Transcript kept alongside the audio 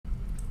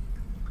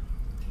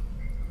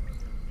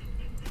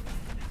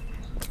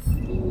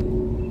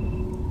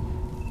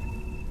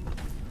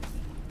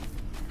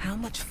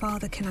much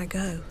farther can I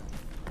go?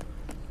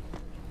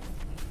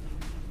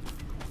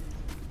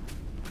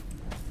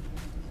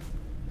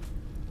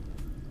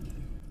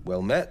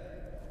 Well met.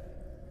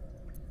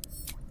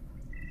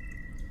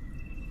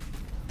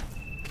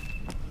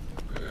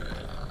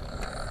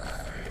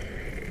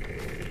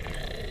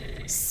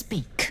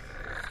 Speak.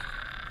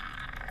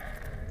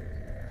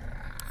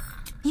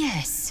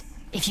 Yes,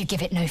 if you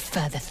give it no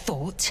further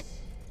thought.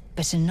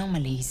 But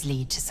anomalies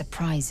lead to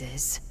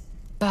surprises.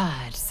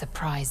 Bad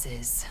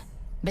surprises.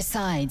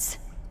 Besides,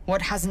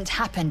 what hasn't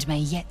happened may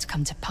yet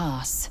come to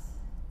pass.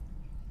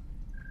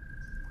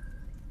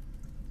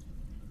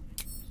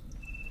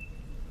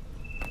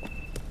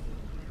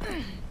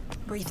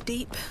 Breathe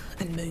deep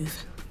and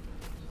move.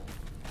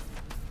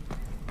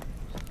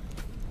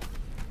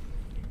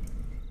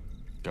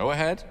 Go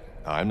ahead.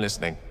 I'm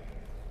listening.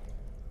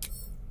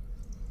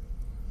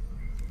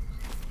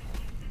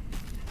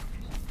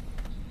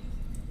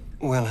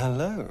 Well,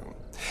 hello.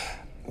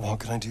 What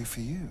can I do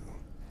for you?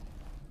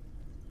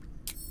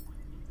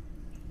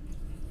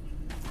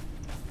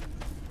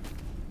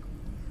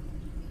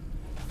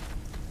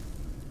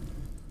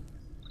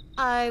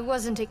 I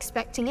wasn't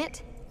expecting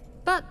it,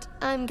 but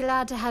I'm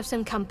glad to have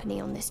some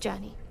company on this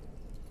journey.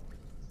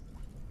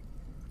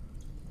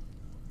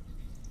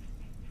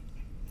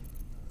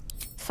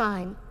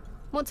 Fine.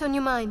 What's on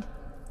your mind?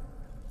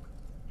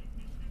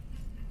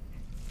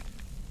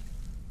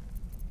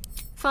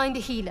 Find a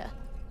healer.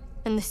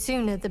 And the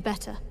sooner the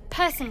better.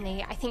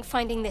 Personally, I think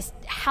finding this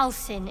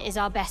Halcyon is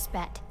our best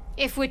bet.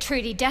 If we're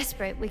truly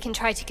desperate, we can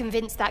try to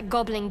convince that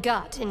goblin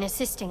gut in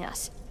assisting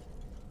us.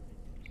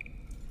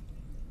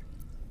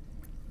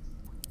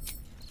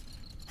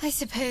 I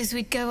suppose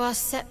we'd go our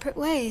separate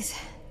ways.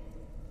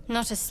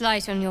 Not a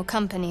slight on your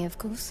company, of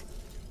course.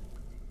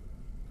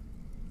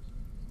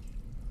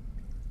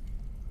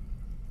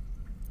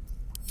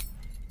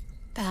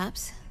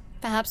 Perhaps.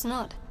 Perhaps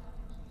not.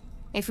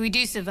 If we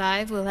do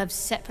survive, we'll have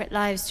separate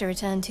lives to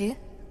return to.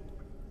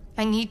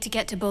 I need to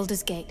get to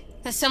Baldur's Gate.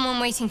 There's someone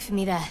waiting for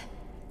me there.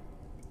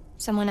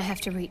 Someone I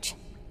have to reach.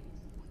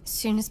 As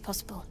soon as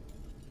possible.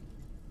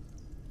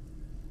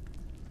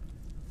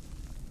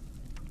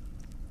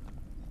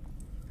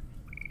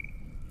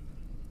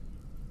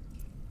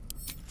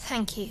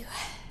 Thank you.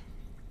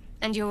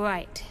 And you're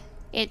right.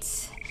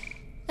 It's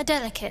a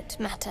delicate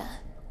matter.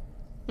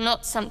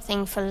 Not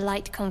something for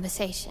light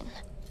conversation.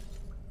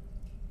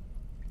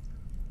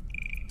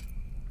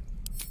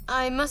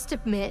 I must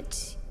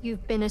admit,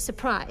 you've been a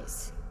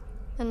surprise,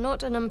 and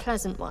not an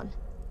unpleasant one.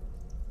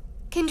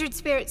 Kindred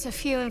spirits are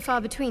few and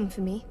far between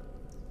for me.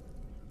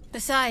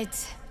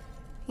 Besides,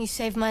 you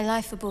saved my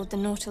life aboard the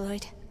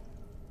Nautiloid.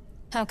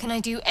 How can I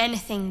do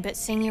anything but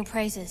sing your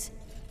praises?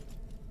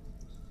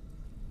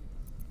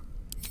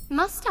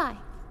 Must I?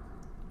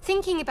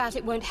 Thinking about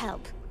it won't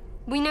help.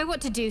 We know what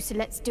to do, so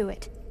let's do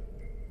it.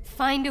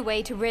 Find a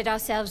way to rid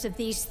ourselves of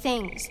these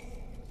things.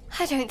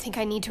 I don't think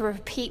I need to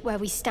repeat where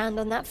we stand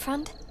on that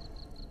front.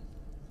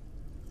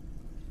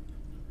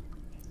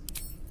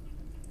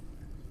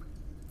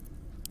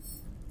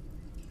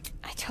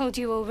 I told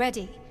you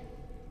already.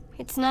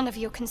 It's none of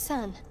your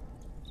concern.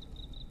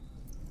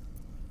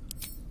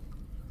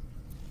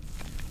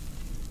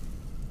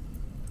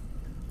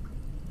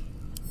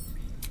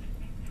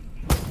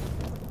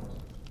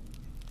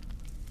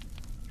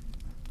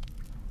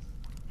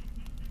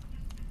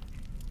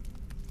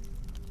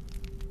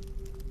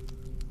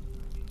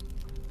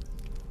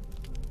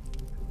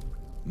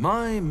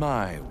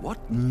 My,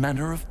 what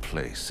manner of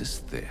place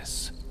is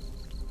this?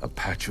 A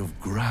patch of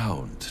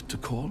ground to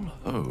call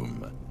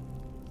home.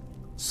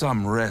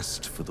 Some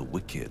rest for the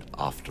wicked,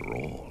 after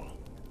all.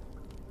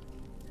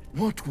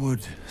 What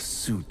would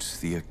suit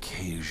the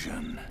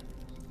occasion?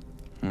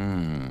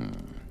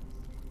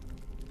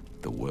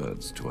 The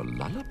words to a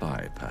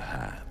lullaby,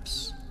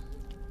 perhaps.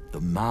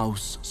 The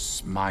mouse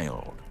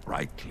smiled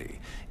brightly.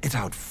 It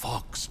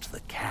outfoxed the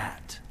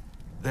cat.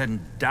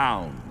 Then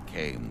down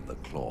came the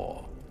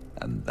claw.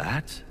 And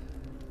that,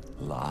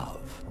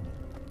 love,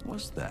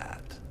 was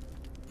that.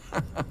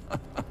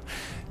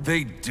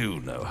 They do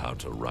know how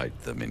to write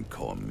them in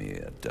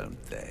Cormyr,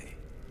 don't they?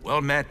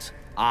 Well met,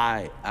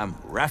 I am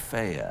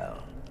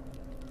Raphael.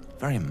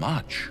 Very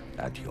much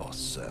at your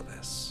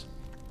service.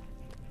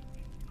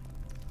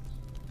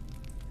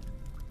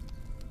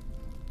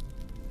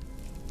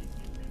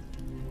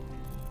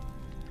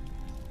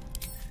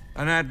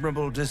 An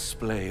admirable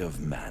display of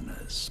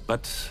manners,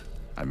 but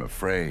I'm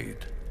afraid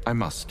I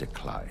must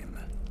decline.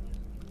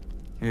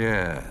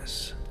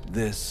 Yes,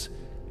 this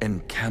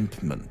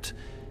encampment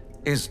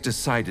is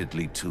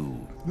decidedly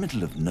too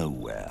middle of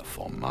nowhere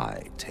for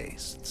my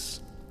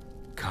tastes.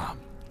 Come.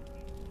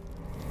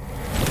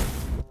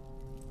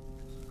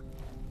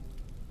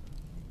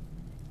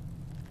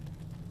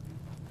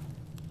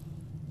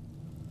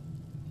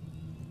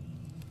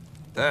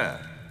 There,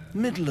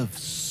 middle of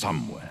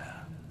somewhere.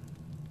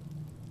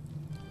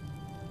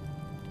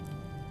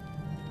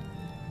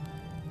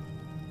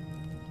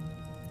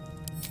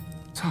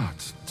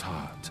 Tut,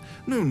 tut.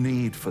 No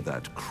need for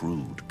that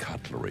crude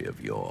cutlery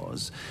of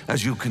yours.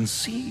 As you can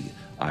see,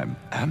 I'm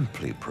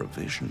amply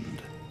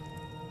provisioned.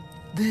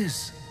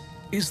 This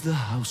is the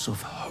House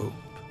of Hope,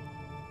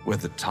 where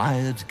the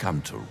tired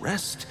come to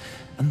rest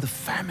and the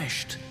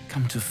famished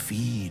come to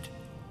feed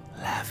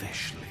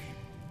lavishly.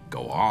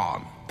 Go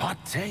on,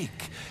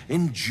 partake,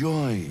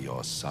 enjoy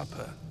your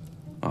supper.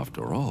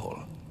 After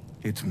all,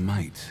 it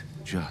might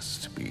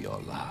just be your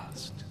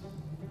last.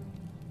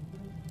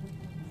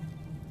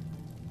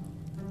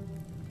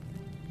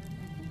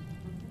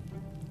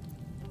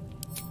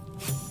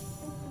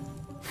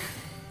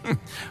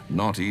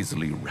 Not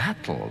easily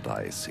rattled,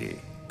 I see.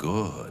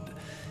 Good.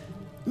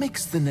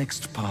 Makes the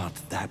next part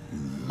that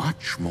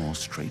much more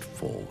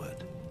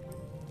straightforward.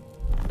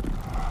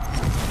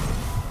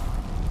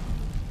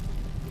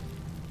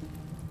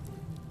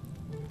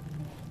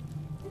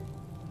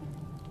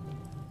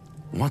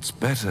 What's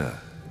better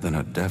than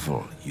a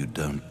devil you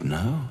don't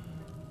know?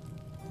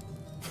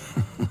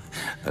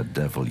 A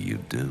devil you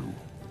do.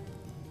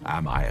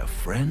 Am I a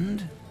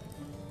friend?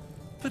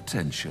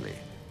 Potentially.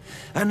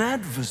 An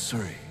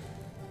adversary?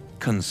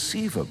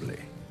 Conceivably.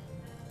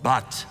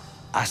 But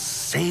a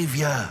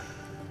savior?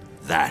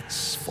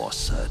 That's for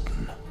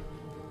certain.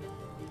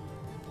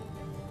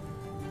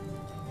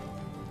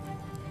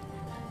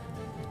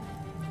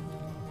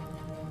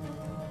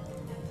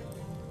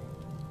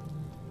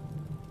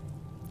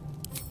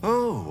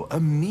 Oh, a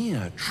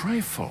mere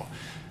trifle.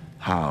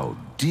 How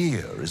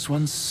dear is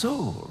one's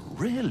soul,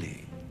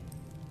 really?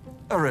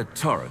 A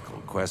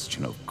rhetorical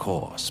question, of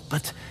course,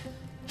 but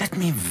let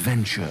me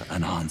venture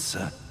an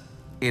answer.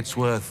 It's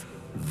worth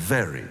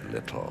very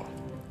little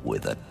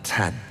with a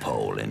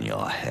tadpole in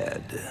your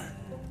head.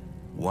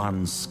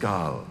 One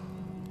skull,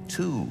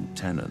 2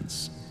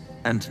 tenants,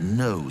 and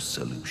no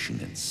solution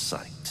in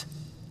sight.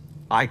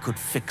 I could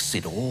fix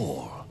it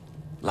all,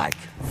 like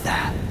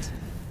that.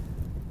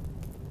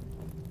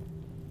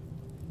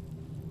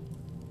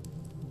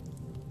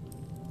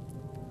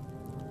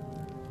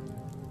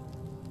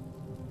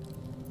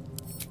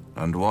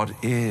 And what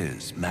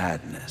is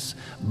madness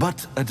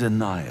but a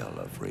denial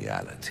of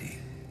reality?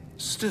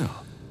 Still,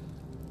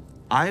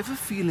 I've a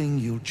feeling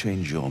you'll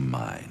change your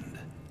mind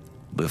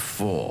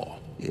before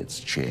it's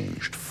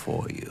changed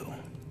for you.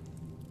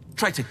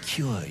 Try to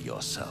cure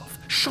yourself,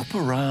 shop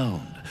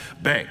around,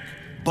 beg,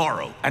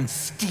 borrow, and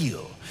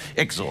steal.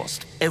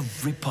 Exhaust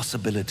every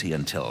possibility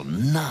until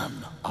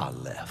none are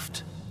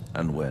left.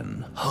 And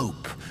when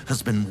hope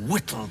has been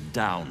whittled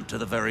down to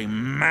the very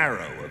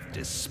marrow of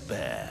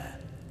despair,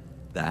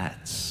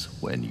 that's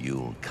when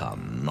you'll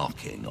come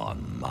knocking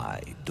on my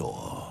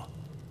door.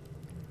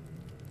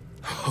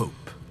 Hope.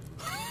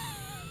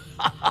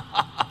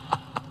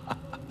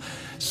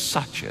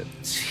 Such a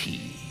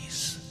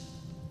tease.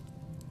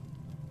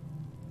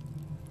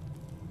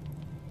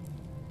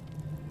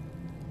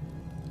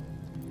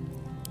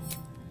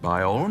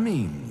 By all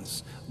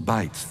means,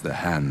 bite the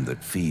hand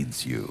that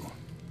feeds you,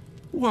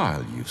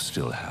 while you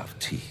still have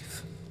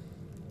teeth.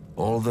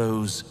 All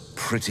those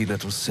pretty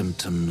little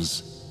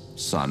symptoms,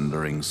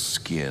 sundering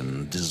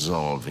skin,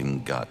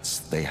 dissolving guts,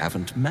 they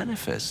haven't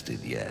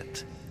manifested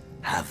yet,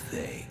 have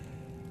they?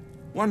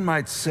 One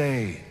might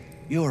say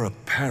you're a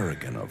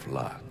paragon of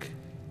luck.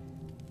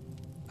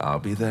 I'll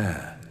be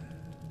there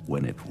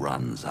when it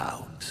runs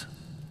out.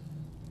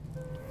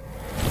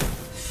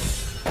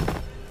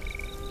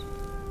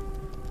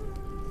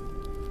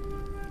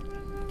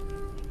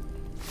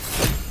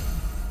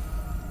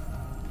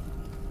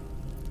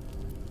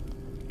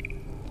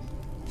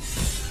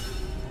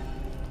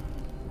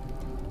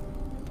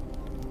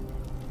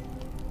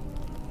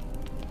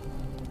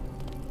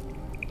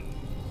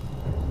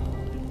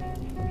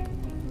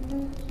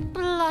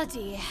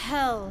 Bloody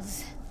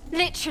hells.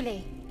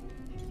 Literally.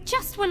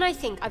 Just when I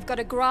think I've got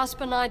a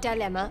grasp on our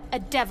dilemma, a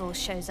devil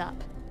shows up.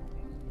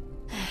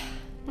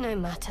 No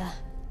matter.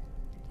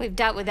 We've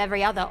dealt with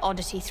every other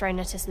oddity thrown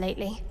at us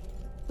lately.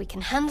 We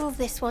can handle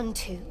this one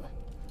too.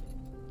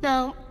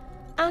 Now,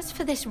 as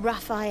for this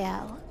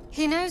Raphael,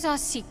 he knows our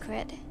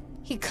secret.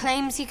 He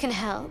claims he can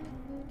help.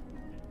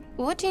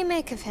 What do you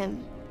make of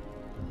him?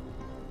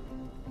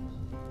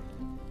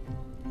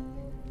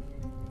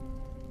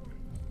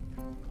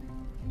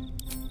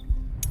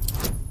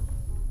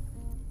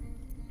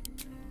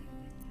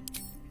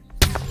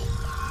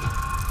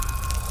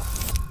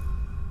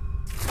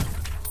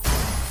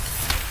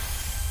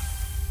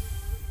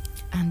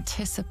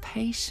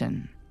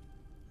 Anticipation.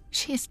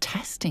 She is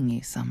testing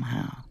you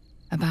somehow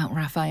about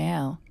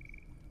Raphael.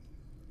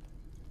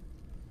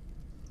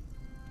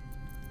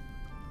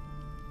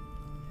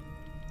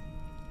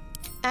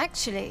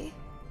 Actually,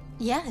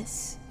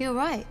 yes, you're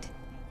right.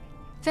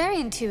 Very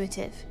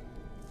intuitive.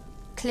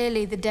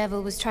 Clearly the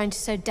devil was trying to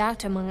sow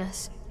doubt among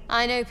us.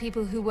 I know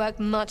people who work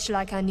much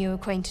like our new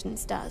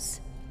acquaintance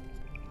does.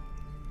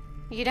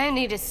 You don't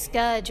need a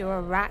scourge or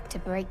a rack to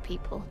break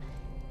people.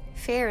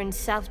 Fear and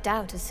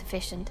self-doubt are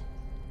sufficient.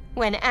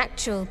 When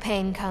actual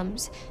pain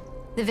comes,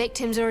 the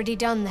victim's already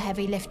done the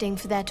heavy lifting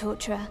for their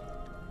torturer.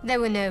 There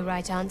were no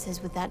right answers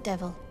with that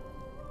devil.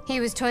 He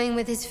was toying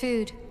with his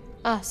food,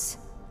 Us.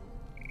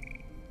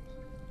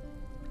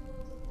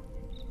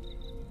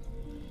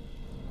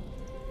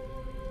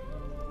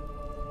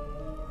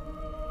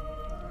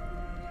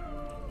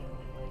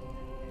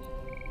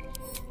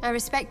 I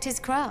respect his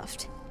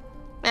craft.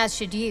 As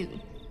should you.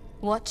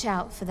 Watch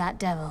out for that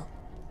devil.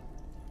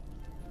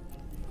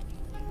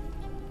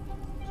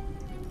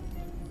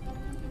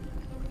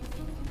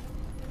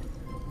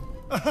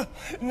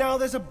 Now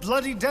there's a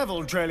bloody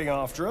devil trailing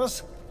after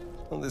us.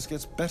 Well, this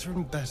gets better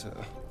and better.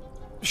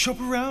 Shop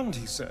around,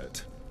 he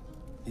said.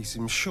 He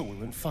seems sure we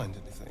won't find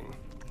anything.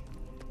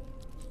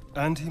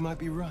 And he might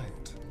be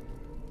right.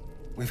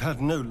 We've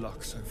had no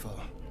luck so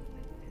far.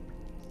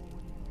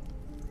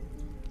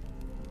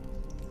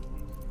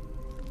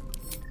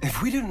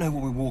 If we don't know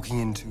what we're walking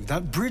into,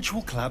 that bridge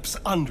will collapse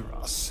under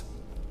us.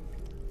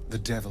 The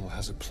devil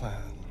has a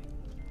plan.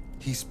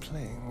 He's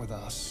playing with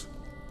us.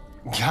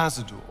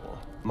 Cazador,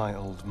 my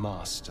old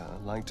master,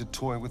 liked to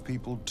toy with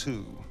people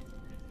too.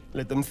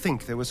 Let them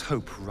think there was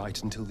hope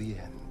right until the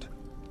end.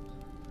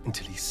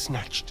 Until he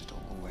snatched it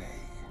all away.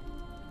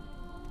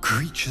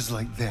 Creatures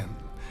like them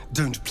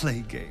don't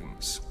play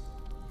games.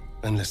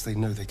 Unless they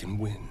know they can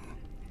win.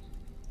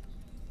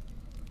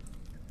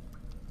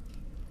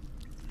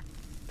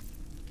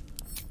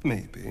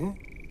 Maybe.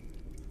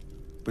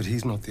 But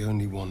he's not the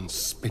only one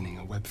spinning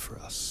a web for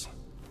us.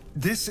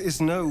 This is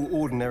no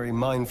ordinary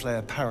Mind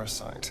Flayer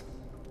parasite.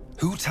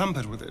 Who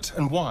tampered with it,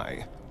 and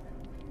why?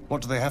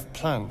 What do they have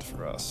planned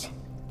for us?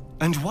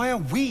 And why are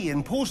we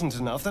important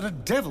enough that a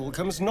devil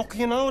comes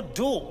knocking on our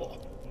door?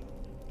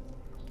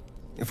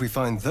 If we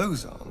find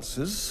those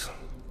answers,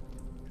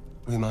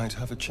 we might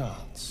have a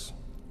chance.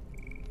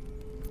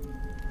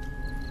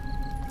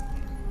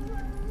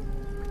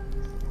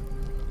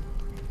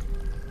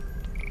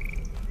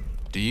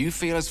 Do you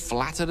feel as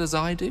flattered as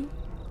I do?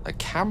 A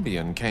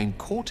Cambion came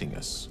courting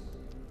us.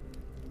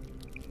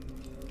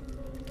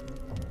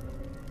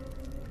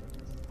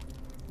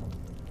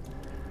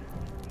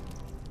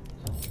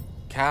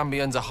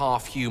 Cambions are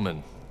half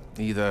human.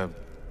 Either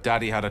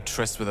Daddy had a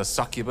tryst with a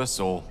succubus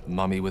or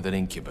Mummy with an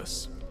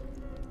incubus.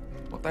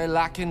 What they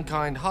lack in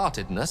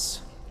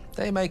kind-heartedness,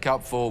 they make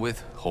up for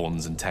with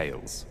horns and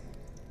tails.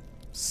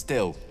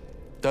 Still,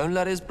 don't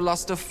let his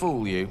bluster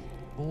fool you.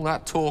 All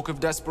that talk of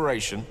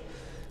desperation,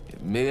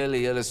 it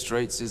merely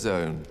illustrates his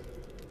own.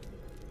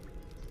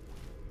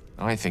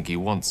 I think he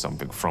wants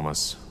something from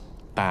us,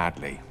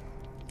 badly.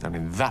 And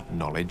in that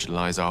knowledge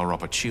lies our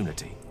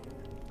opportunity.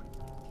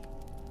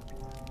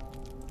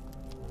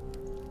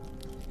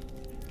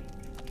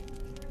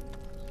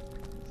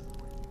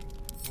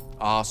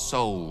 Our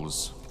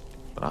souls.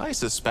 But I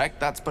suspect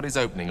that's but his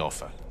opening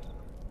offer.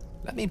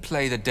 Let me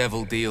play the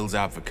devil deal's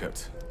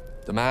advocate.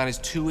 The man is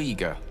too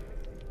eager.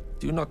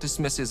 Do not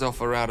dismiss his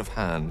offer out of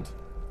hand.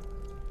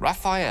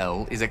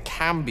 Raphael is a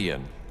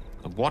Cambion,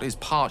 and what is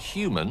part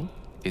human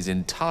is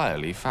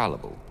entirely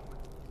fallible.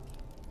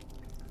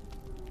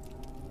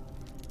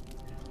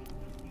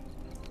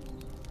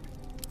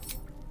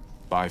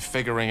 By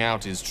figuring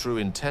out his true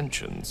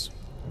intentions.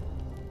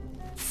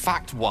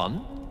 Fact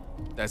 1.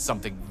 There's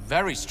something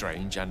very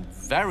strange and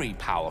very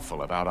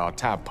powerful about our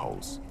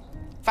tadpoles.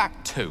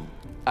 Fact 2,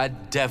 a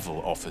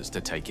devil offers to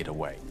take it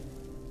away.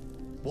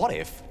 What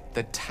if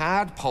the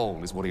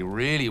tadpole is what he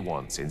really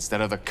wants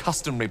instead of the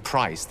customary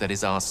price that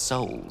is our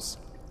souls?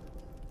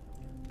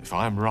 If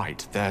I'm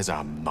right, there's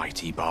a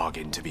mighty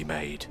bargain to be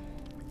made.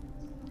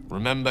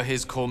 Remember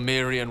his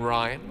Cormyrean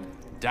rhyme?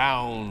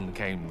 Down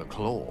came the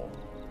claw.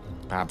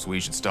 Perhaps we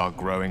should start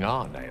growing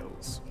our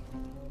nails.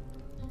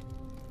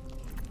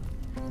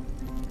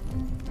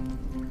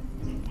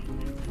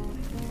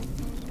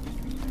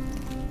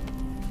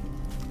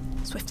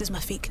 Swift as my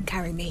feet can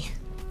carry me.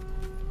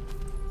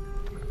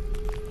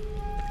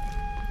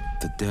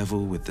 The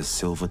Devil with the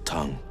Silver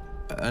Tongue.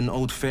 An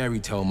old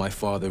fairy tale my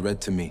father read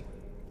to me.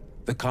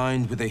 The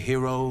kind with a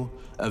hero,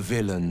 a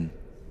villain,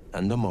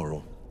 and a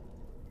moral.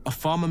 A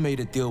farmer made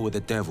a deal with the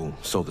devil,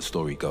 so the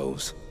story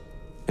goes.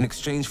 In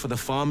exchange for the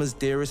farmer's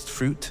dearest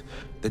fruit,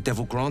 the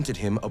devil granted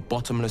him a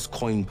bottomless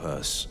coin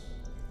purse.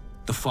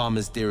 The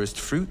farmer's dearest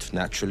fruit,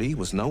 naturally,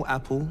 was no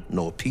apple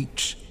nor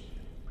peach,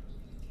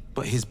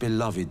 but his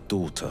beloved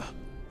daughter.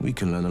 We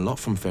can learn a lot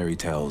from fairy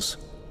tales,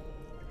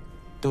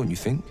 don't you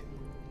think?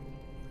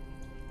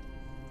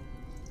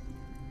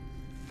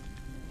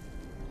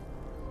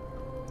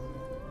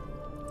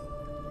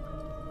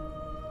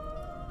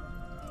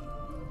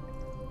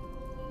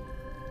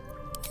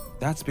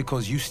 That's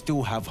because you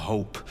still have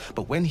hope,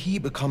 but when he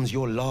becomes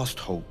your last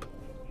hope,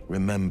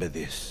 remember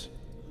this.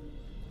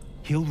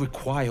 He'll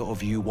require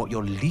of you what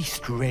you're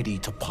least ready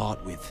to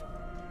part with,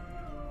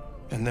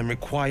 and then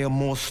require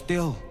more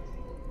still.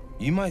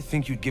 You might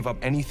think you'd give up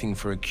anything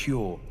for a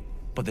cure,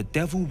 but the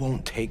devil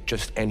won't take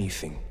just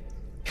anything.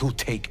 He'll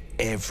take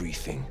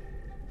everything.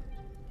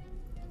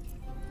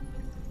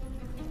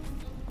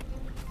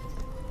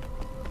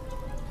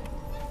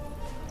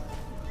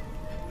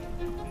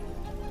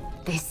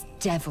 This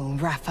devil,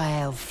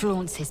 Raphael,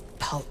 flaunts his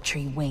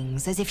paltry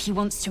wings as if he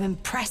wants to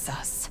impress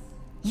us.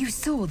 You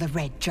saw the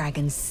Red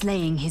Dragon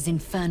slaying his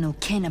infernal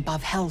kin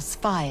above Hell's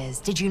fires,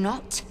 did you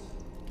not?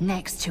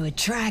 Next to a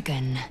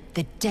dragon,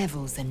 the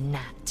devil's a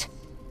gnat.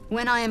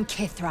 When I am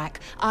Kithrak,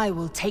 I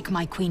will take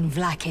my Queen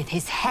Vlaakith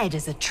his head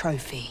as a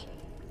trophy.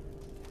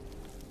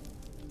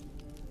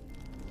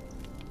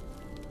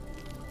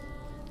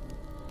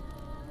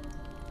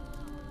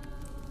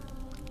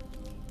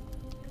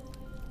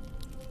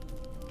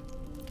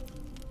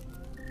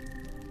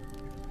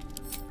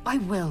 I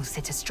will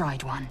sit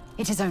astride one.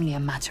 It is only a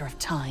matter of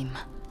time.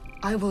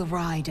 I will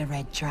ride a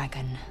red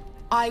dragon.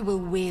 I will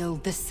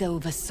wield the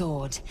silver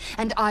sword,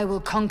 and I will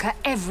conquer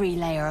every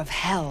layer of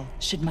hell,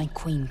 should my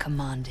queen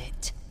command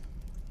it.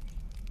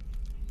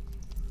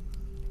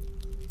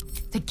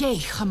 The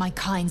Geich are my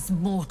kind's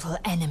mortal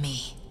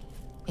enemy.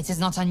 It is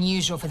not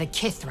unusual for the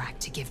Kithrak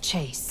to give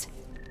chase.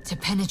 To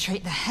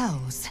penetrate the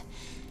hells,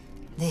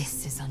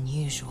 this is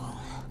unusual.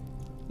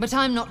 But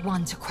I'm not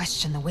one to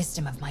question the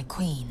wisdom of my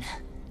queen.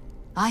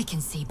 I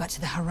can see but to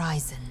the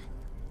horizon.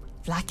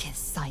 Vlaakith's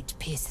sight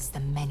pierces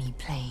the many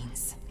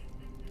planes.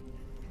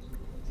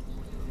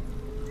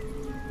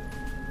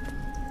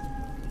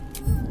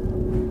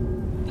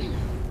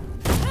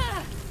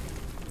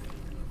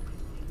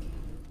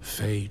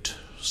 Fate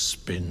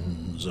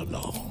spins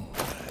along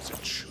as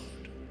it should.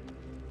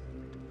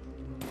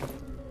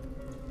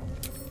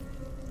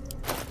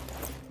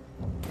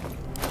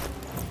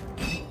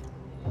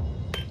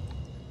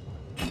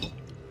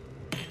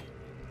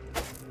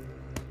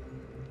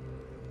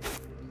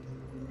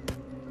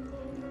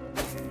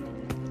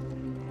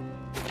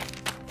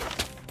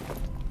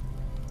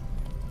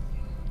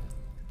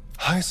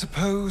 I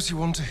suppose you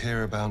want to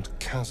hear about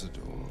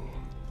Khazad-dûr.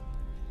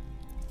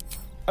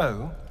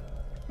 Oh?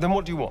 Then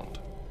what do you want?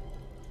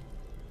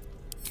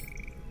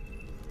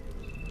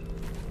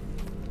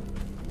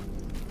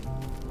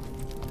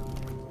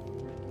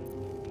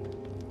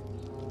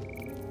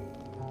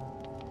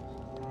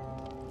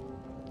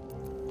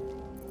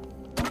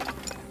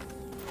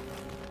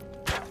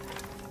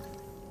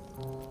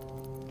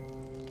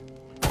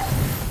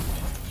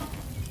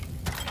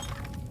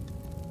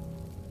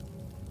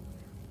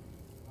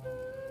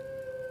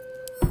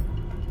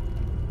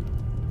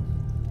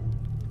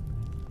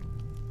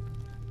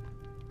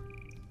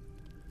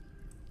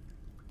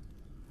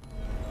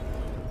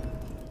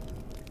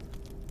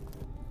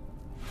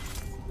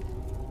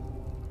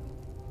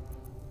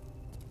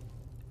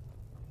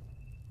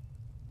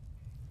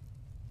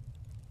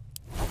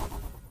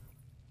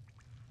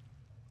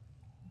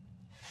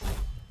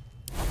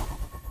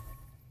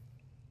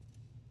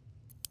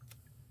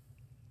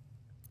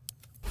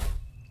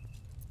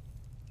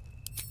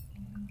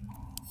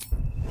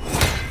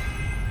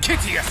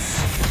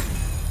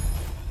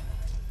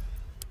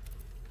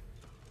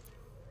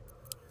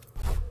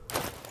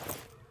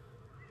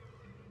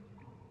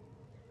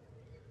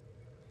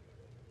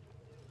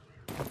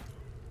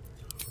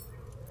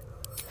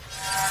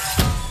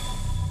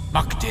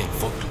 Magde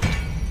Vogel.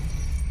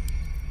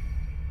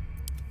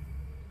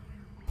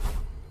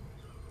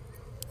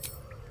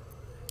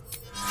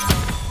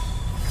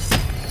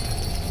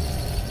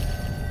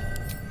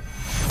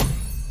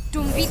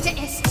 Dum vita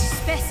est,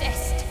 spes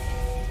est.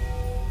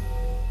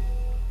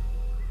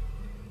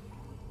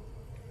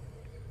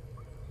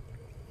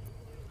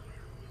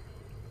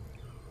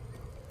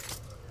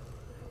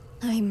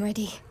 I'm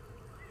ready.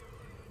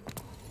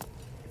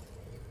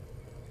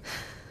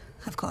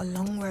 I've got a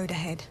long road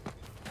ahead.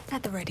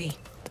 At the ready.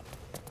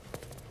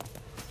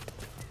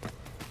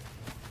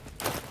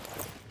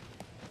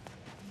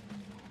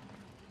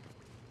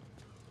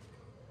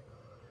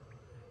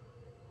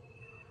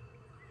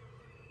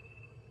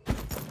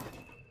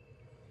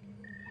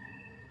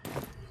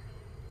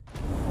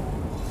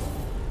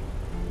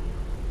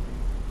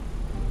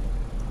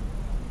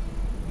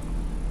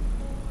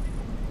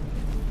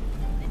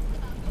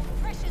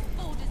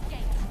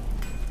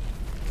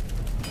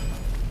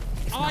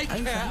 I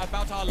care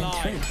about our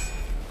lives,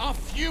 our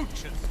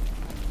futures.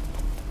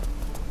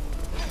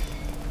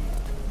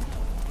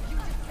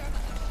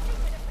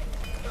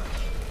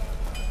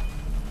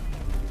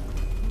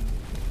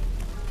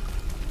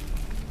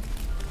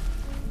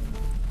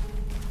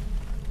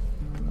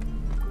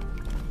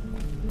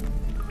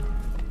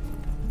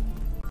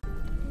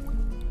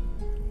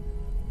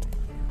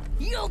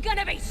 You're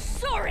gonna be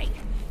sorry!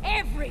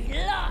 Every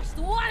last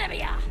one of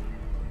ya!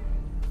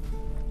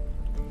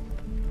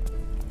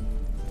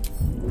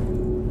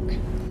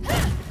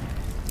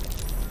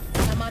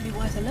 That might be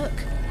worth a look.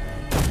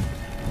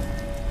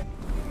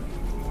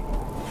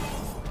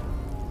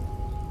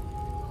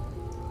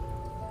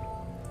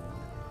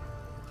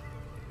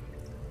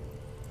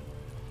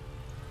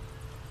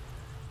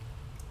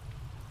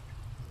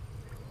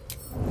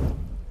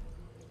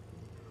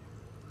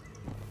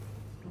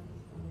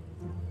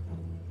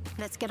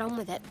 Let's get on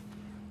with it.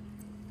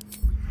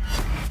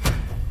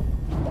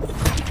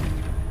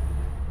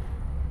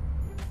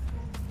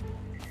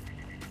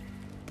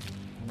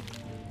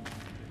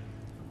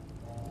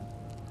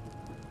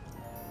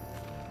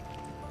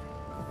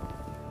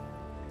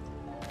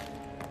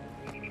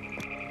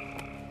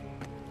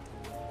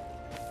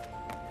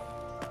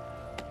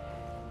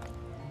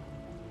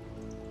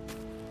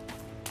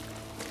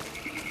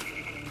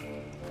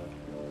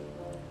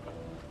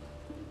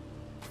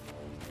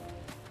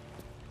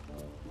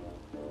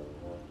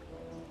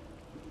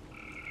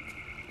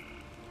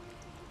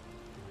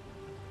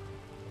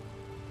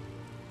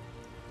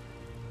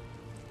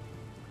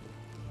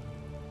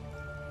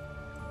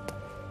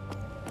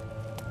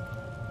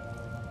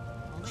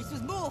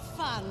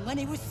 tongue when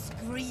he was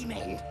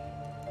screaming.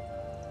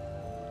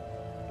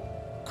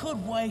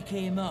 Could wake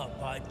him up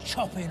by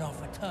chopping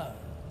off a toe.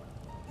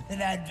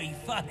 That'd be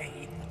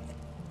funny.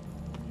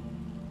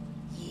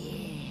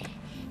 Yeah,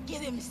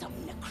 give him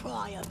something to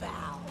cry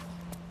about.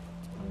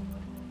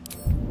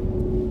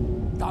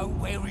 Don't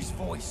wear his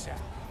voice out.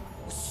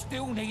 We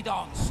still need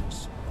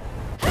answers.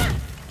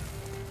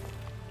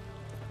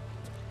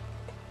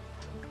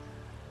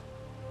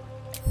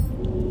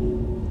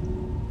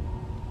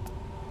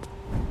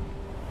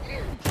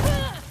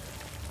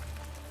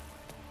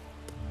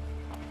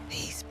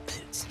 These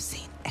boots have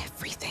seen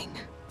everything.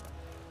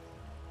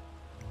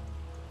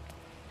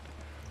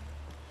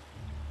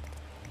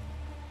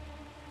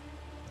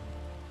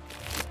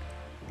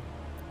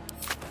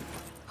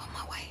 On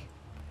my way.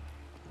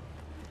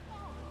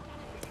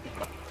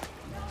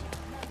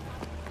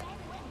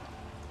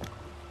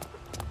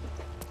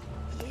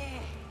 Yeah,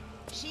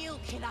 she'll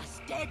kill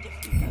us dead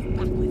if we go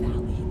back without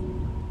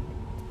him.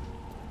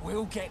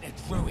 We'll get the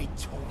druid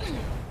taught.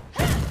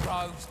 The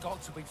road's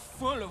got to be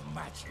full of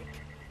magic.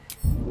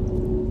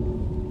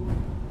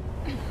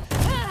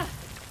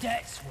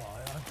 That's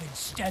why I've been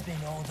stabbing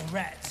all the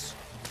rats.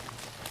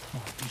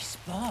 Might be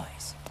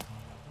spies.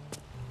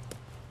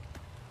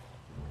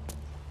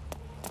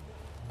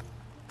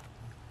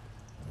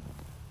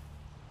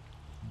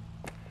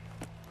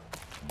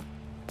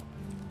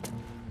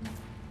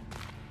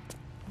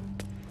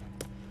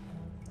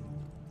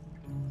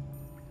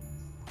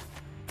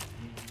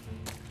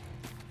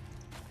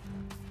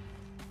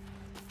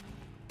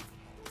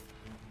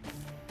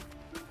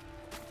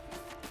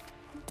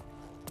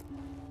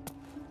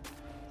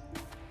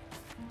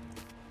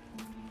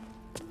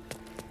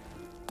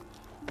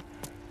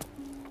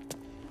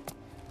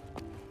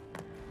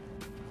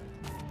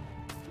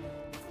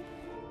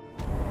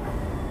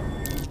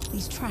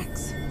 These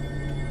tracks.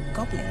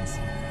 Goblins.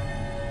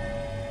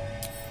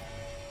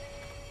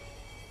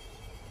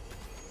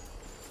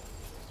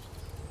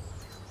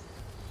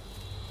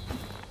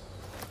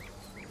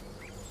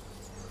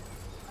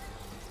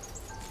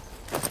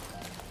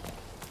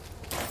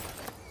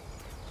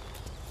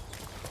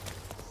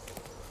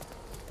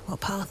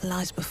 What path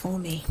lies before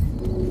me?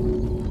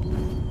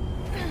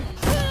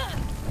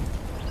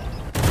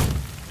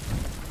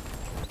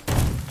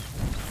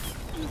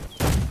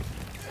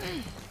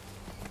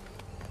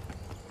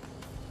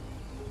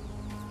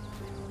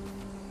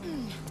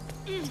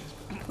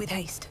 With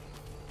haste.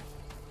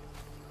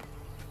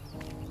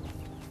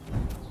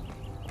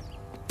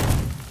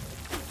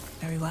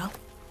 Very well.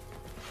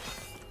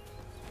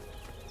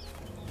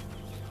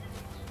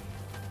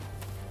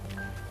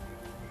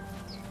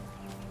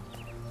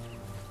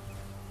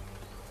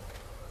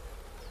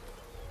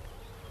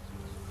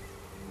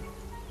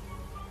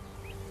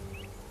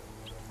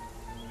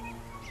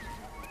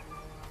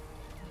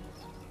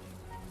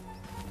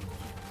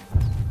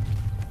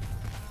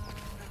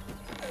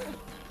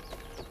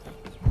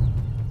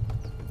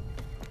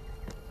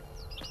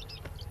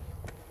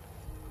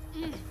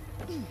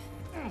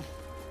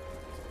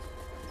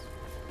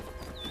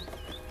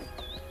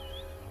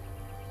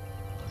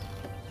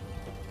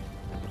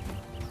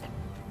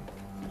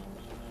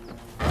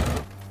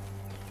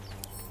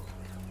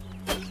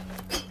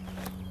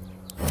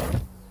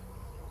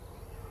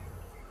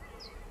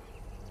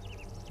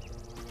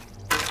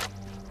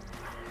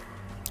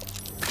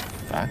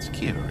 That's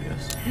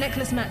curious.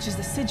 Necklace matches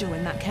the sigil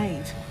in that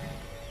cave.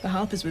 The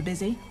Harpers were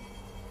busy.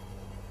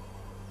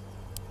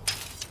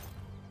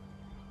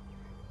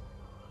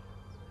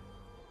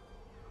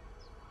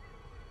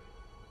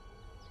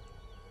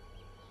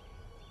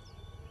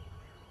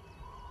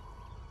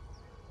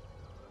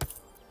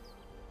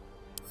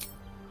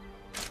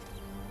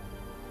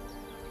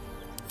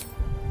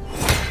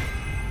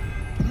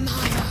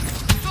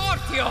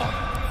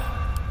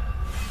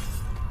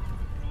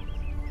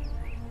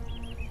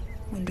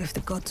 Wonder if the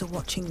gods are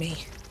watching me.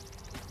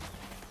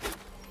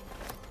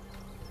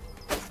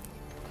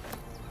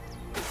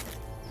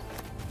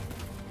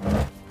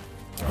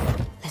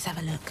 Let's have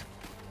a look.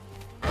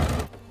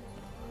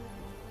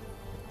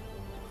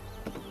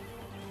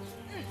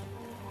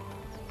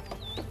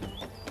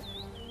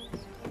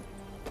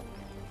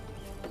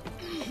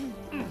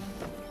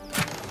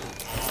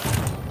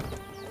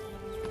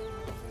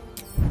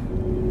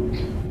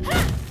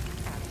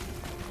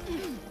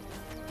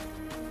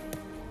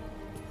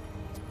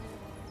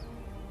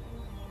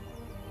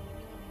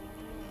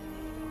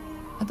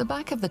 At the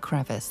back of the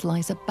crevice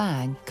lies a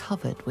bag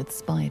covered with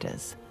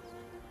spiders.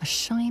 A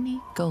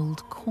shiny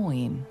gold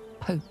coin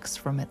pokes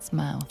from its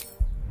mouth.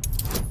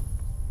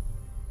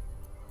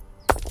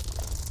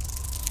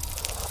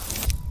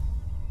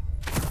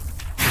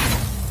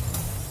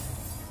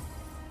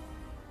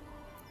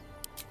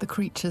 The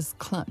creatures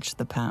clutch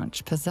the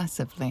pouch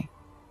possessively.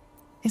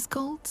 Is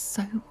gold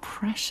so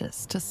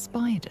precious to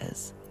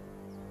spiders?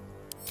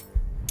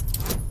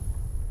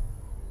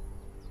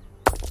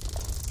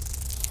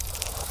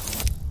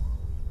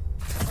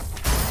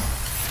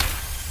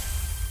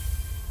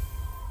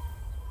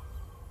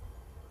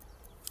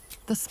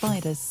 The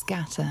spiders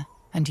scatter,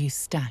 and you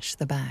stash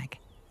the bag.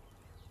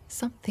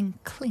 Something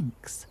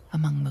clinks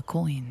among the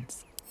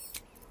coins.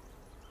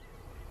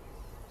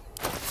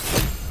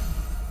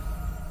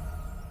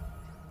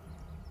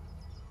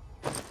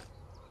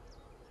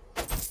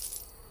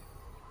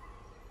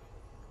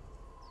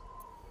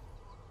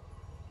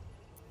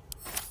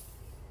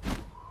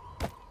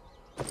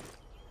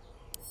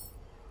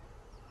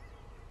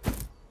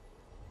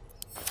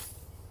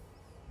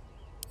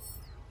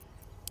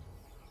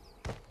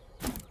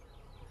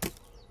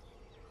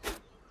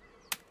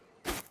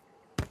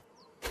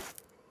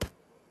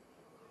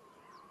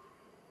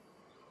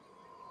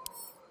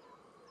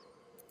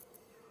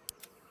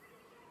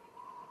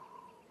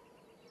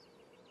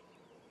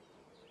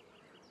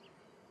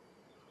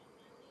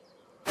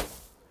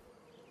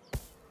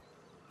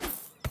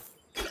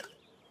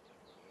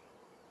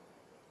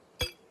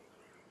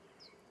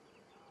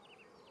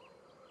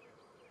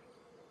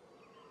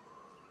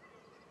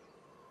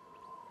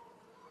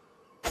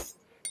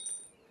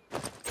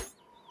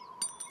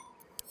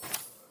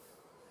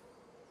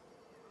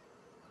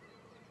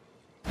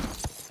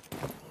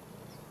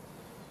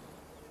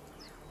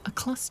 A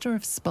cluster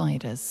of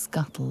spiders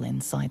scuttle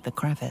inside the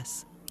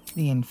crevice.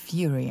 The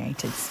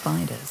infuriated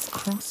spiders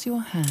cross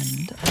your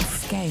hand and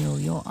scale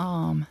your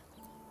arm.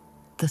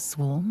 The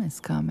swarm is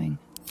coming.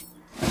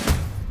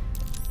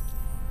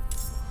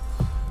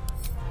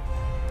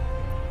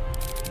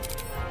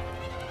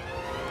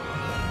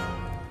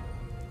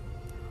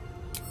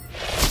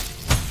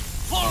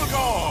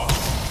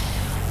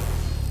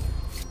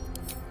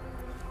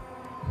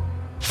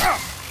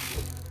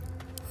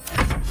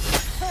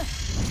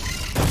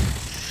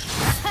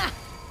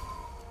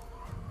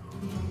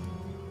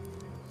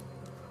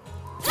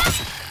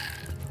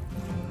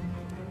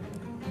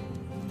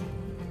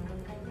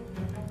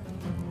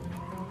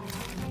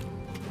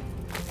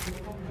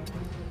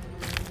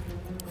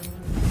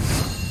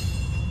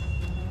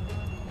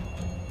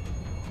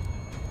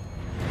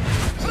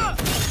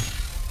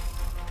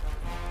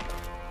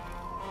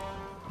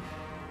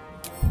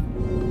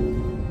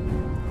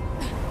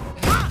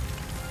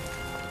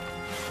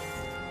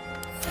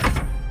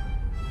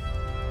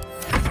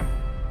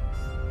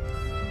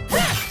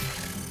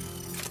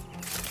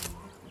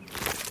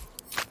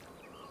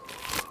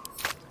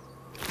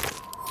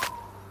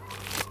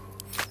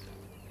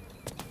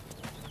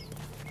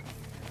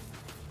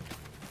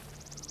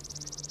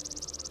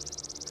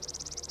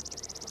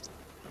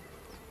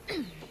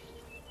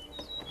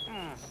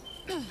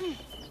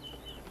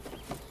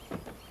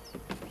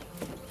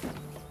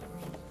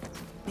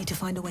 Need to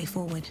find a way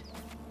forward.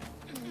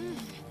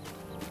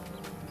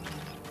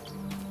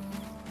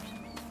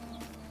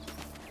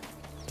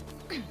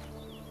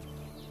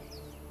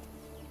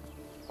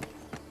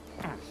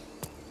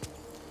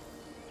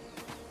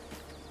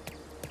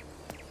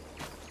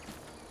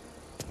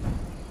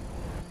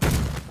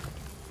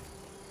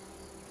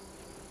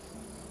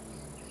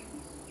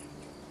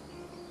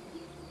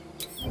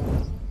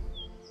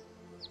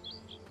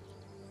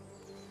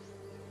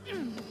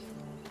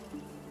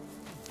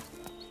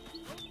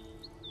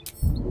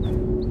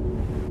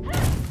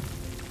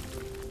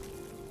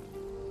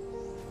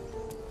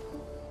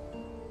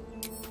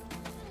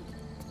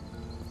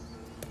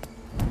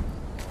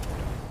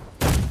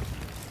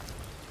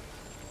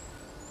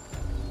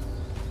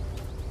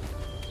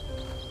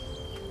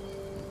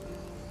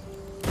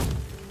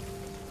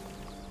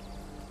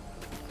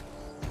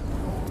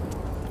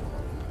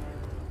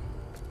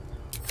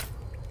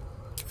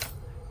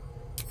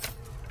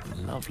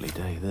 Lovely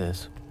day,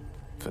 this.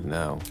 For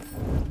now.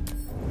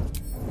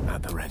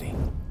 At the ready.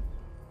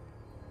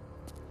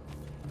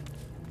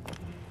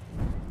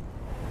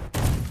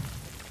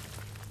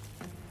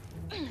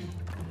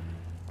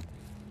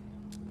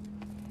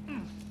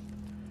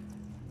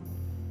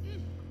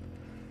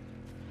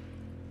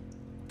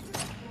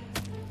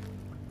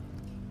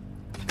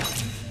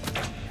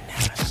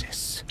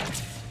 Nemesis.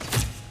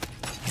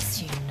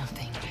 Assume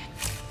nothing.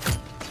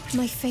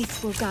 My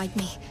faith will guide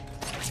me.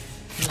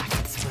 Like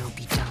its will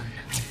be done.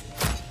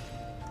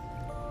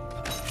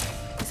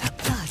 Is that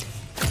blood?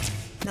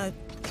 No,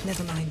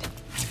 never mind.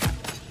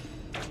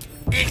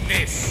 Eat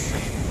this!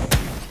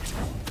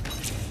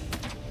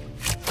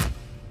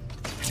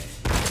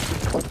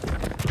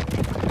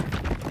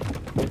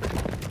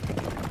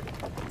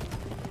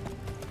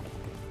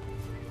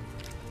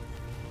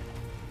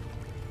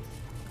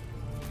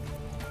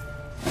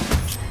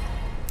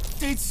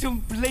 Did some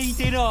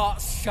bleeding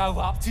arts show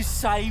up to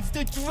save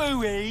the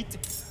druid?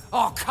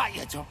 I'll cut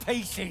you to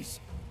pieces.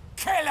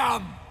 Kill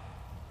 'em!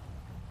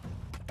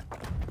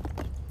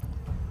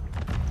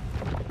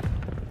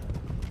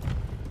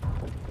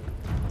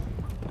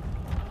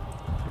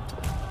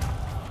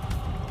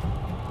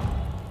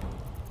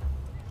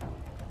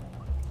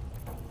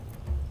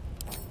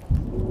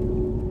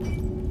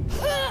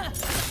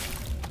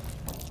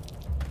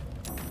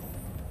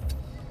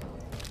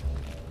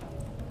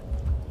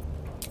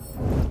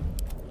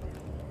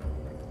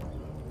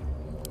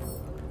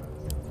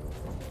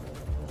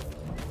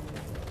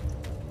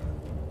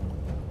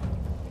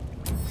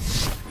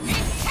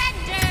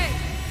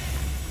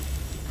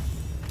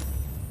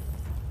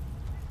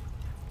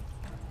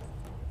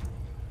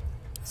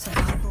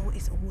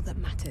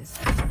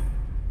 matters.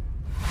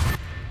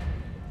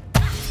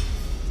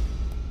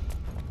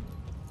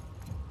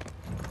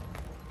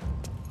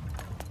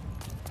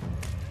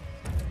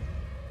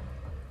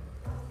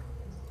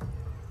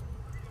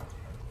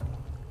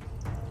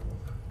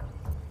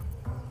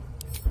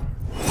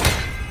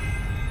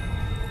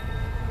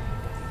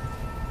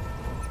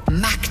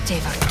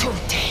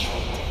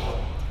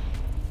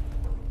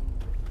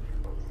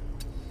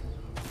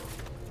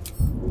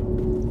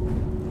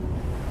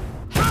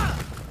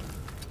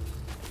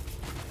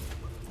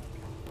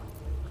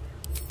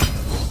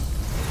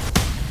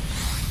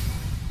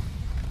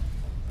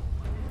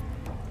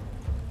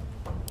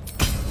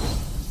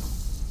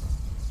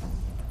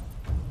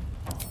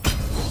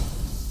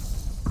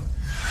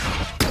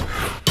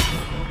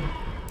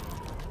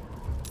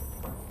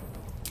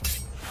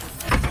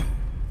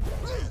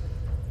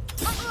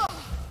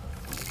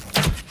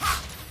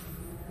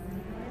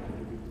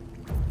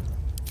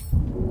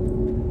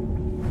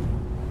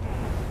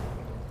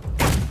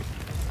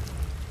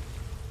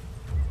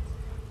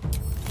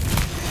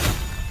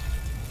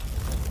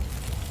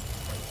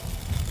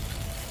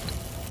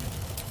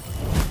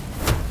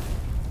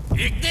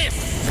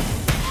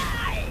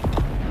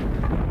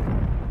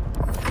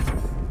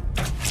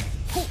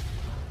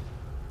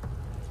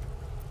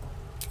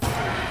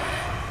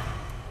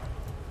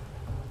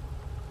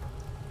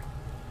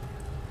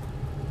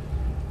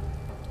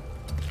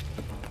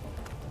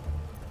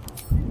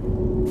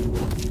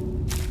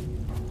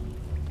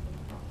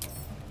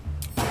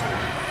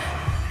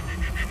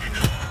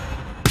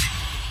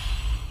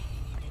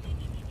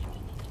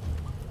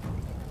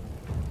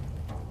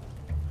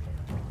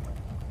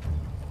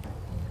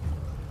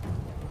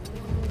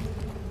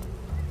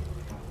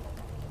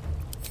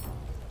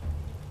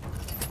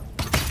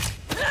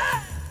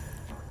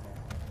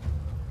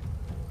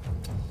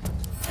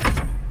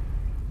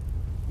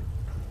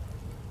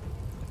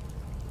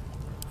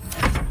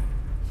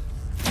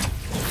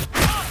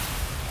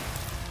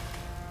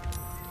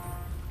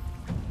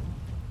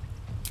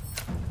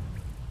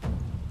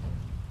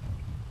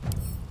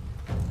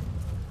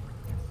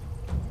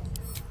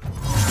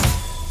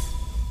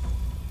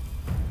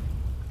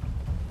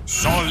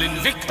 Sol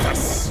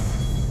Invictus!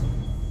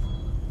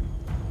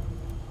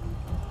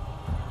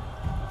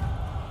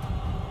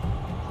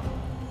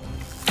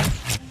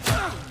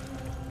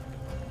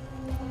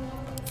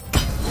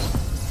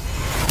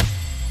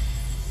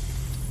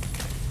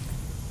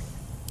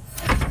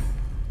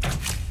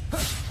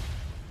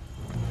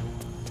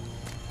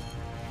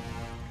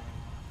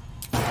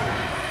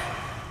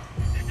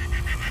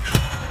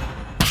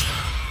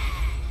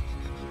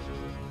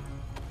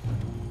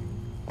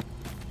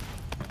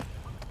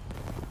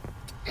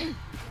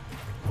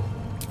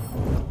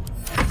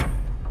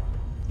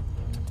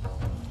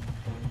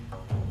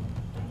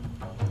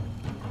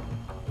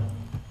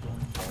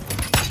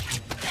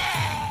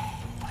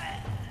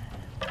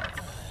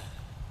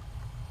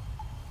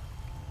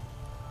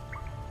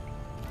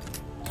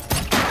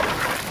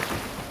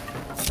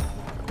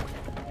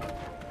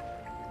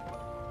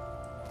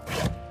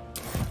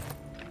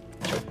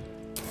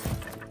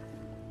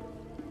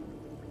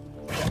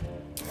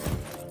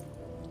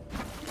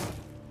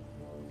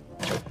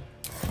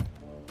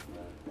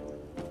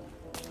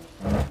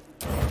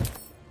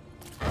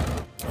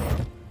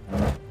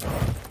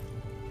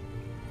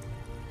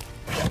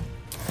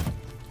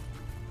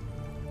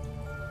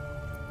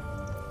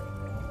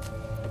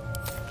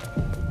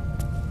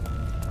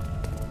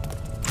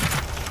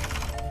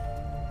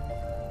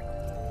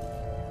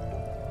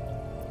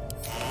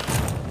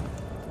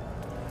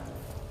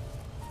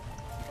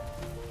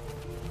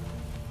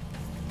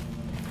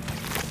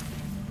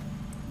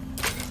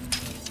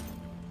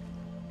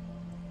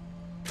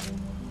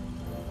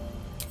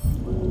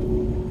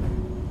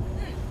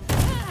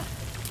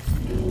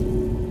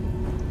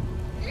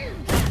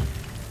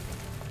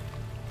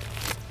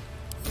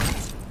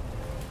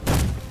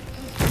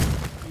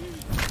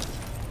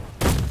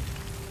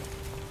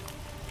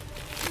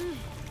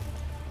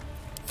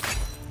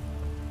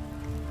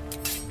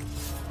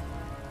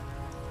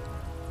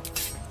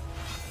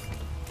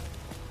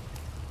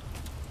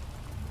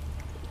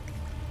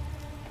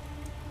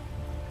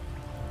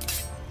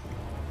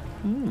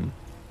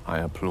 I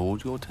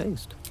applaud your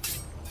taste.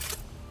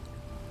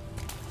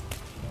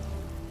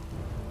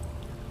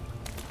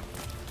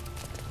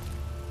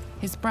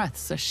 His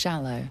breaths are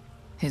shallow,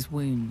 his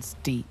wounds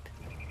deep.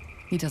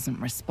 He doesn't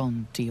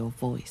respond to your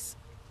voice.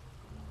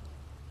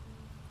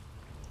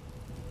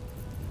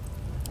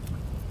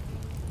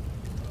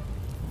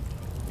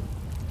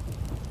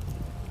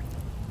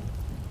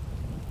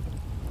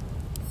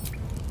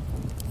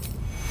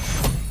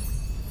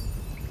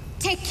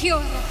 Take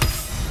your...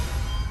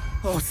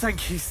 Oh,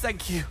 thank you,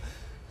 thank you.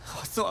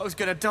 I thought I was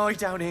gonna die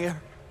down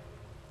here.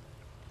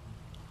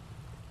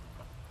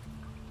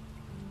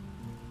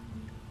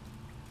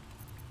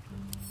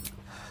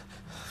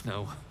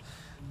 No.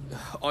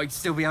 I'd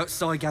still be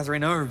outside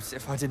gathering herbs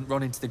if I didn't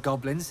run into the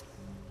goblins.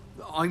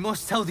 I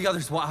must tell the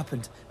others what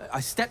happened. I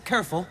stepped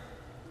careful.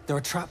 There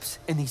are traps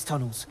in these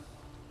tunnels.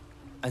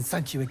 And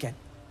thank you again.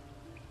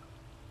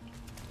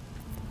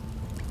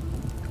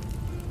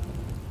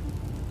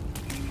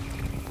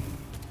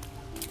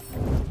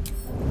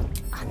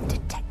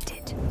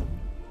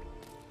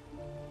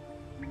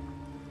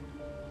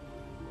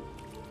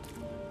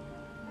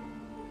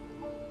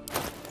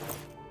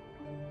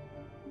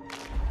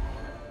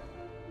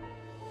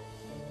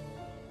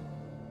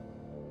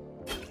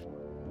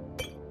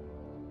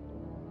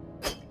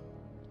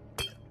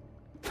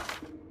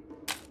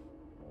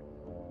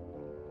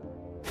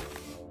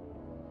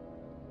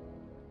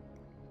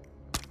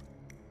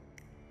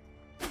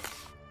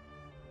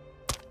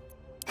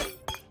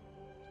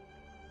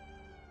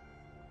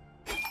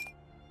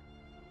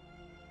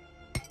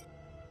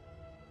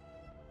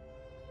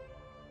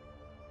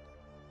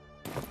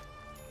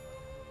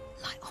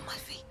 on my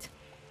feet.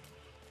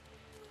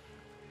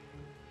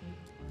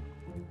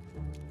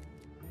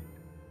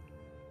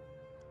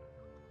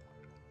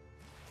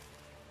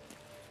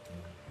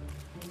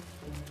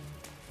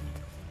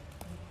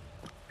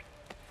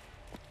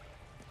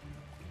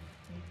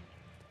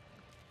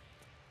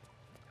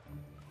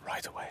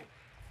 Right away.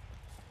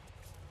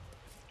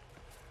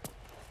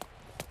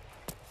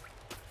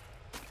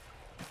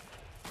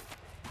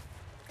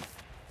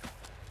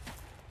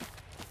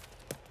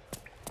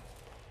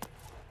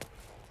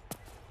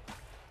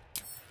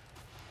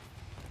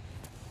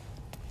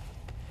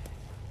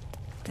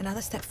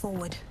 Another step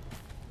forward.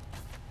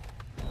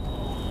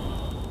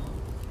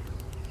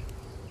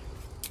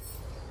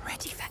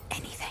 Ready for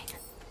anything.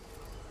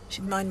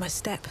 Should mind my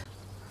step.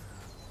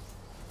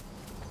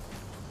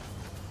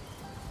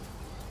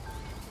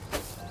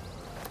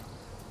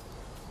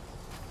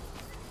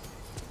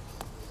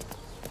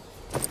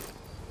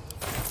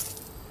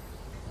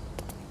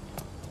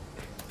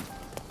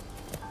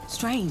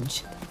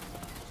 Strange.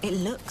 It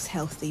looks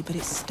healthy, but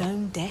it's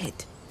stone dead.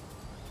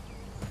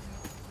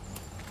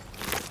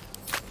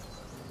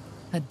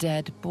 A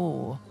dead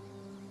boar,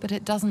 but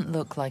it doesn't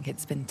look like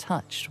it's been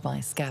touched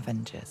by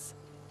scavengers.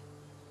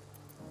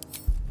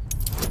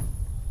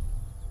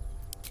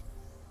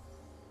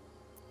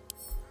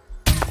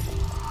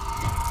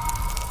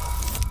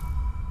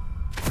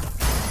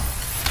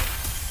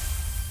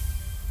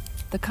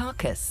 The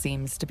carcass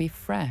seems to be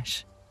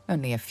fresh,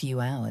 only a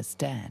few hours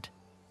dead.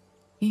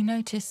 You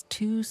notice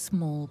 2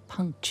 small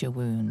puncture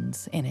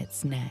wounds in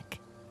its neck.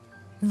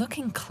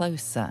 Looking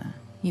closer,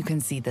 you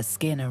can see the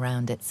skin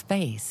around its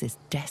face is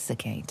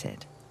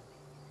desiccated.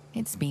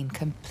 It's been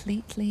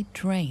completely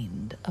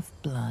drained of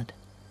blood.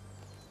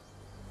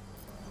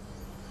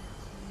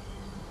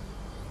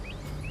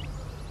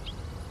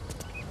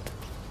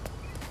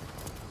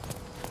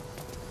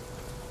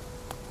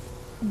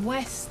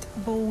 West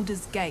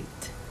Baldur's Gate,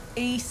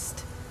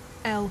 east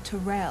El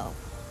Terrell.